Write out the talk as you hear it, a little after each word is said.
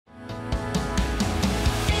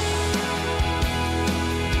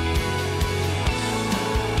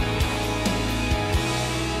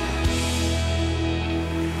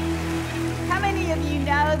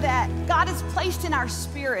that God has placed in our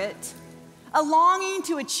spirit a longing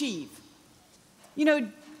to achieve. You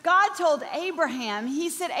know, God told Abraham,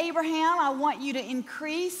 he said, Abraham, I want you to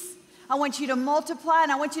increase, I want you to multiply,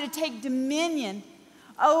 and I want you to take dominion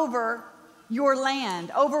over your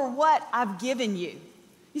land, over what I've given you.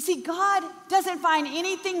 You see, God doesn't find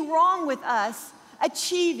anything wrong with us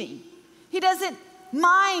achieving. He doesn't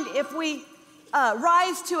mind if we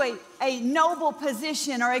rise to a noble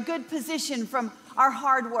position or a good position from our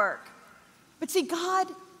hard work. But see, God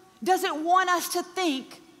doesn't want us to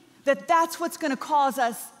think that that's what's going to cause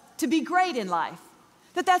us to be great in life,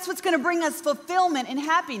 that that's what's going to bring us fulfillment and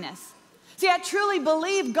happiness. See, I truly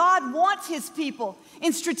believe God wants his people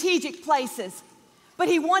in strategic places, but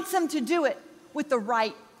he wants them to do it with the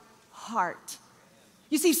right heart.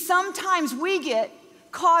 You see, sometimes we get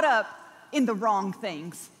caught up in the wrong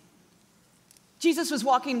things. Jesus was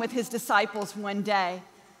walking with his disciples one day,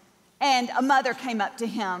 and a mother came up to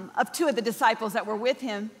him, of two of the disciples that were with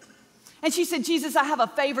him, and she said, Jesus, I have a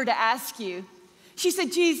favor to ask you. She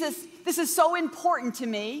said, Jesus, this is so important to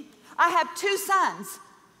me. I have two sons.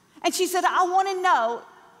 And she said, I want to know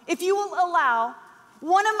if you will allow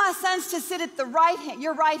one of my sons to sit at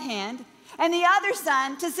your right hand and the other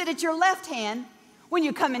son to sit at your left hand when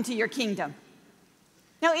you come into your kingdom.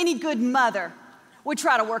 Now, any good mother would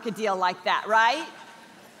try to work a deal like that, right?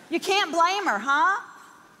 You can't blame her, huh?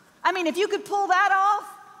 I mean, if you could pull that off,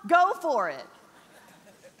 go for it.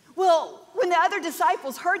 Well, when the other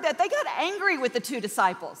disciples heard that, they got angry with the two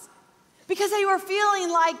disciples because they were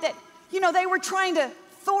feeling like that, they were trying to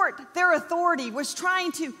thwart their authority, was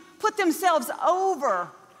trying to put themselves over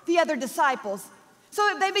the other disciples.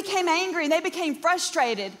 So they became angry and they became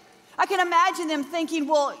frustrated. I can imagine them thinking,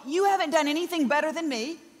 well, you haven't done anything better than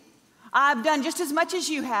me. I've done just as much as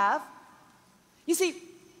you have. You see,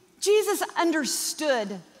 Jesus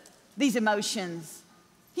understood these emotions.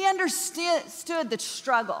 He understood the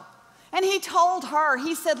struggle. And he told her,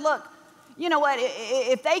 he said, look, you know what,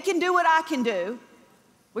 if they can do what I can do,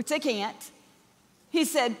 which they can't, he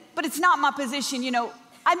said, but it's not my position,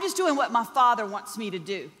 I'm just doing what my Father wants me to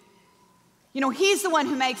do. He's the one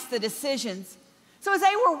who makes the decisions. So as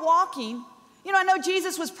they were walking, I know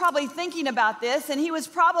Jesus was probably thinking about this, and he was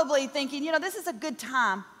probably thinking, this is a good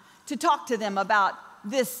time to talk to them about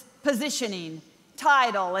this positioning,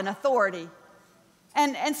 title, and authority.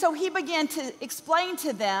 And so he began to explain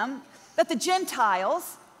to them that the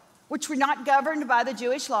Gentiles, which were not governed by the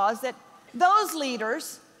Jewish laws, that those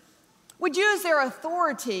leaders would use their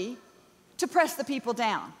authority to press the people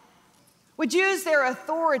down, would use their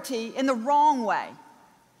authority in the wrong way.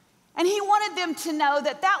 And he wanted them to know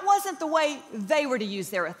that that wasn't the way they were to use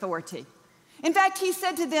their authority. In fact, he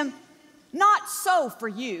said to them, not so for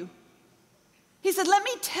you. He said, let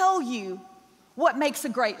me tell you what makes a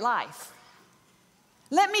great life.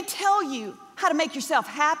 Let me tell you how to make yourself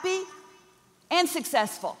happy and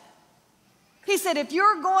successful. He said, if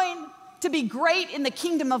you're going to be great in the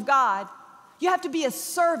kingdom of God, you have to be a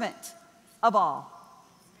servant of all.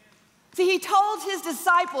 See, he told his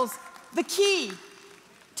disciples the key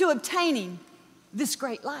to obtaining this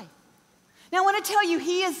great life. Now, I want to tell you,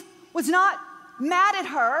 he was not mad at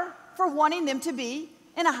her for wanting them to be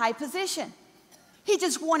in a high position. He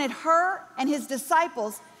just wanted her and his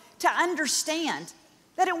disciples to understand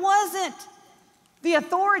that it wasn't the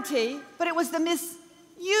authority, but it was the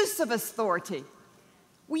misuse of authority.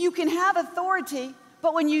 Well, you can have authority,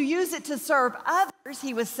 but when you use it to serve others,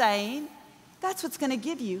 he was saying, that's what's going to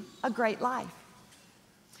give you a great life.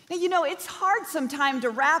 Now, it's hard sometimes to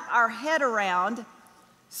wrap our head around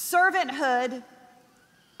servanthood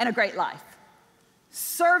and a great life,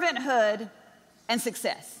 servanthood and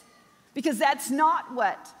success, because that's not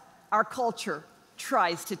what our culture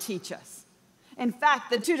tries to teach us. In fact,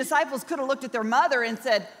 the two disciples could have looked at their mother and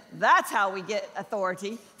said, that's how we get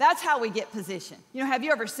authority. That's how we get position. Have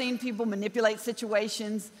you ever seen people manipulate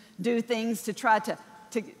situations, do things to try to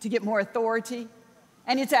get more authority?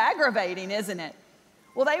 And it's aggravating, isn't it?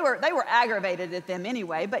 Well, they were aggravated at them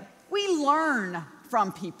anyway, but we learn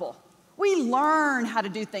from people. We learn how to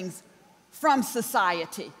do things from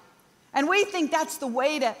society. And we think that's the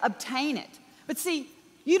way to obtain it. But see,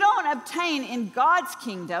 you don't obtain in God's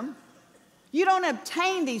kingdom, you don't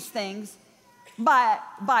obtain these things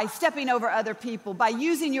by stepping over other people, by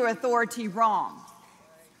using your authority wrong.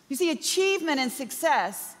 You see, achievement and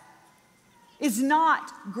success is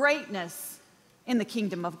not greatness in the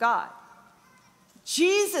kingdom of God.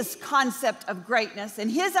 Jesus' concept of greatness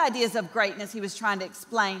and his ideas of greatness he was trying to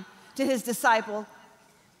explain to his disciple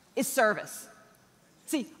is service.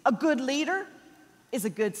 See, a good leader is a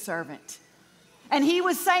good servant. And he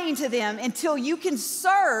was saying to them, until you can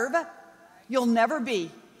serve, you'll never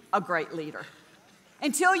be a great leader.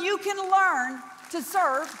 Until you can learn to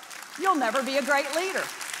serve, you'll never be a great leader.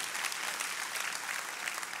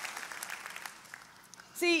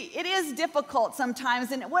 See, it is difficult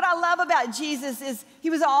sometimes, and what I love about Jesus is he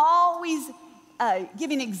was always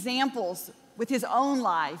giving examples with his own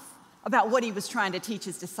life about what he was trying to teach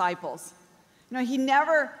his disciples. You know, he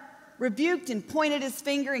never rebuked and pointed his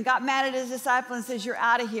finger and got mad at his disciple and says, "You're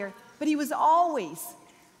out of here." But he was always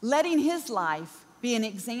letting his life be an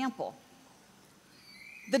example.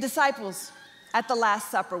 The disciples at the Last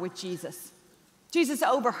Supper with Jesus, Jesus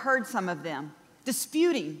overheard some of them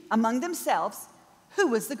disputing among themselves who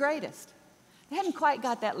was the greatest. They hadn't quite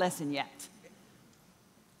got that lesson yet.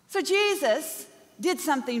 So Jesus did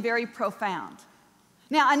something very profound.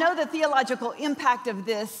 Now, I know the theological impact of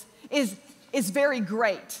this is very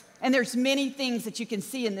great, and there's many things that you can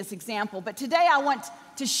see in this example, but today I want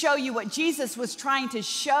to show you what Jesus was trying to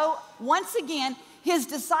show, once again, his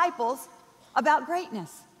disciples about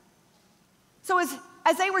greatness. So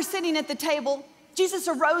as they were sitting at the table, Jesus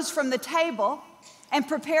arose from the table and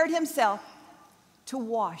prepared himself to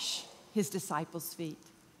wash his disciples' feet.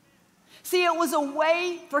 See, it was a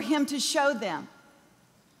way for him to show them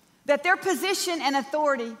that their position and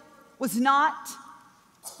authority was not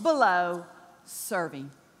below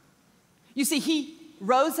serving. You see, he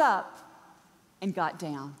rose up and got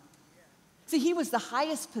down. See, he was the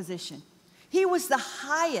highest position. He was the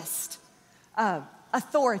highest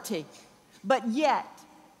authority. But yet,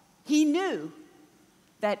 he knew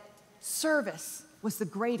that service was the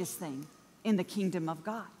greatest thing in the kingdom of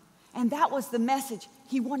God. And that was the message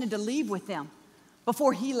he wanted to leave with them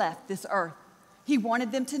before he left this earth. He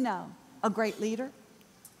wanted them to know a great leader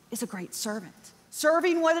is a great servant.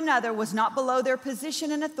 Serving one another was not below their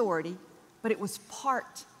position and authority, but it was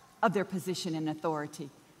part of their position and authority.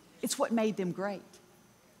 It's what made them great.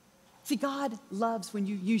 See, God loves when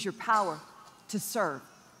you use your power to serve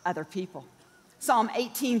other people. Psalm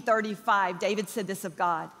 18:35, David said this of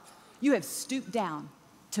God, "You have stooped down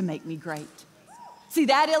to make me great." See,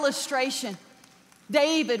 that illustration,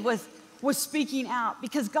 David was speaking out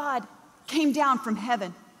because God came down from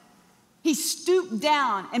heaven. He stooped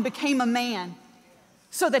down and became a man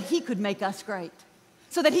so that he could make us great,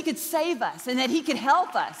 so that he could save us and that he could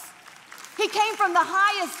help us. He came from the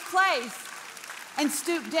highest place and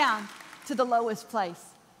stooped down to the lowest place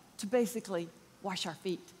to basically wash our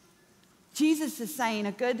feet. Jesus is saying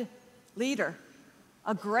a good leader,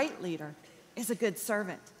 a great leader, is a good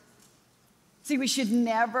servant. See, we should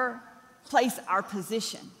never place our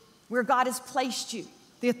position where God has placed you,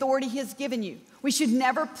 the authority he has given you. We should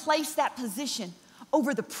never place that position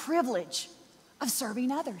over the privilege of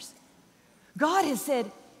serving others. God has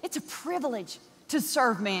said it's a privilege to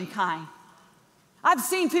serve mankind. I've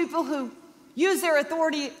seen people who use their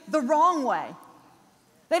authority the wrong way.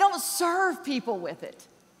 They don't serve people with it.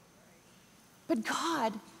 But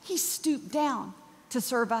God, he stooped down to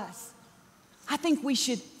serve us. I think we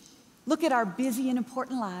should look at our busy and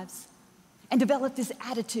important lives and develop this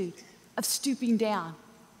attitude of stooping down,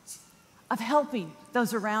 of helping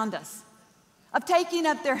those around us, of taking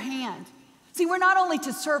up their hand. See, we're not only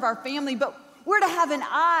to serve our family, but we're to have an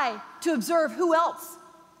eye to observe who else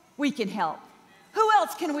we can help. Who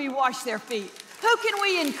else can we wash their feet? Who can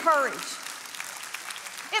we encourage?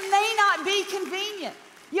 It may not be convenient.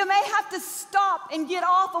 You may have to stop and get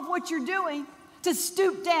off of what you're doing to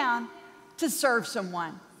stoop down to serve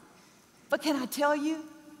someone. But can I tell you,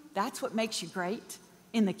 that's what makes you great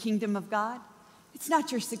in the kingdom of God. It's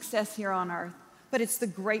not your success here on earth, but it's the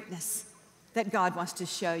greatness that God wants to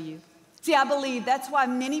show you. See, I believe that's why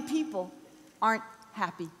many people aren't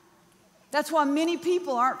happy. That's why many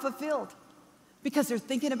people aren't fulfilled, because they're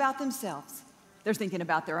thinking about themselves. They're thinking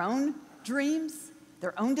about their own dreams,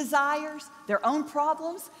 their own desires, their own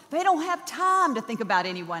problems. They don't have time to think about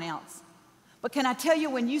anyone else. But can I tell you,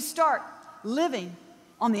 when you start living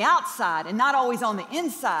on the outside and not always on the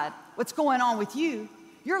inside, what's going on with you,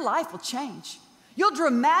 your life will change. You'll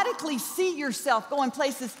dramatically see yourself going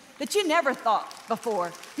places that you never thought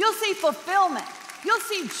before. You'll see fulfillment. You'll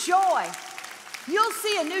see joy. You'll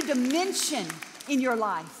see a new dimension in your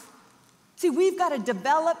life. See, we've got to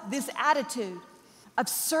develop this attitude of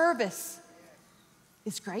service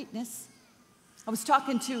is greatness. I was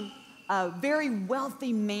talking to a very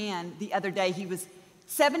wealthy man the other day. He was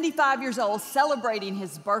 75 years old, celebrating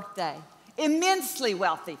his birthday. Immensely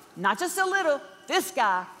wealthy, not just a little. This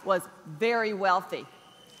guy was very wealthy.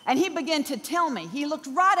 And he began to tell me, he looked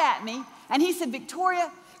right at me, and he said,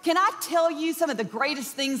 "Victoria, can I tell you some of the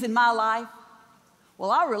greatest things in my life?" Well,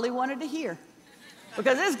 I really wanted to hear,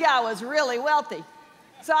 because this guy was really wealthy.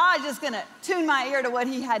 So I was just going to tune my ear to what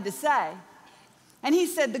he had to say. And he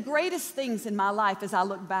said, the greatest things in my life as I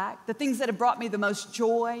look back, the things that have brought me the most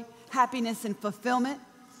joy, happiness, and fulfillment,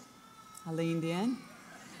 I leaned in.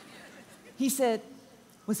 He said,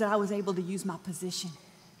 was that I was able to use my position.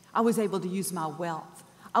 I was able to use my wealth.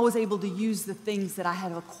 I was able to use the things that I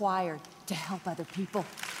had acquired to help other people.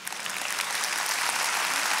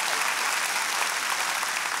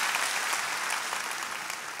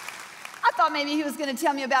 I thought maybe he was going to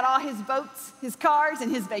tell me about all his boats, his cars,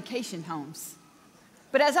 and his vacation homes.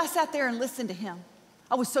 But as I sat there and listened to him,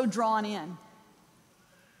 I was so drawn in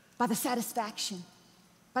by the satisfaction,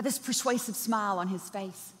 by this persuasive smile on his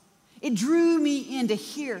face. It drew me in to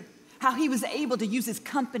hear how he was able to use his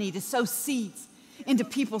company to sow seeds into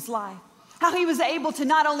people's life. How he was able to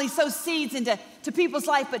not only sow seeds into people's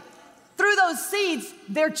life, but through those seeds,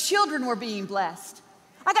 their children were being blessed.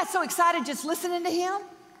 I got so excited just listening to him.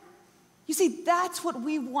 You see, that's what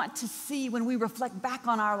we want to see when we reflect back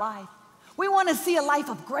on our life. We want to see a life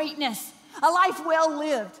of greatness, a life well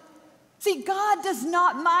lived. See, God does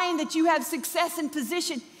not mind that you have success and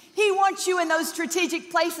position. He wants you in those strategic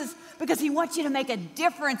places because he wants you to make a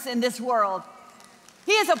difference in this world.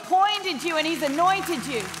 He has appointed you and he's anointed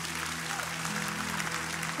you.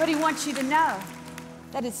 But he wants you to know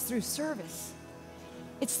that it's through service.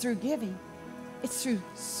 It's through giving. It's through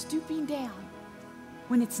stooping down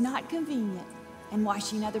when it's not convenient and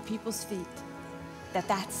washing other people's feet.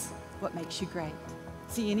 That's what makes you great.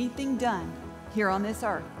 See, anything done here on this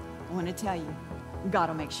earth, I want to tell you, God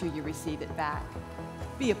will make sure you receive it back.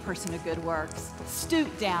 Be a person of good works.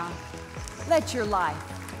 Stoop down. Let your life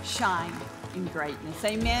shine in greatness.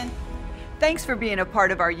 Amen. Thanks for being a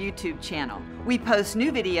part of our YouTube channel. We post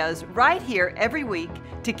new videos right here every week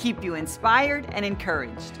to keep you inspired and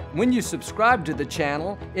encouraged. When you subscribe to the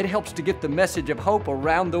channel, it helps to get the message of hope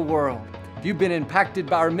around the world. If you've been impacted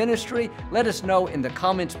by our ministry, let us know in the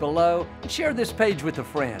comments below and share this page with a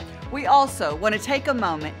friend. We also want to take a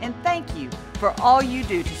moment and thank you for all you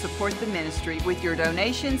do to support the ministry with your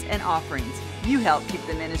donations and offerings. You help keep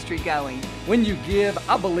the ministry going. When you give,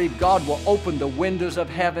 I believe God will open the windows of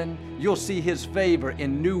heaven. You'll see His favor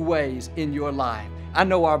in new ways in your life. I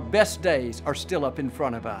know our best days are still up in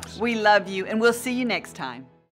front of us. We love you, and we'll see you next time.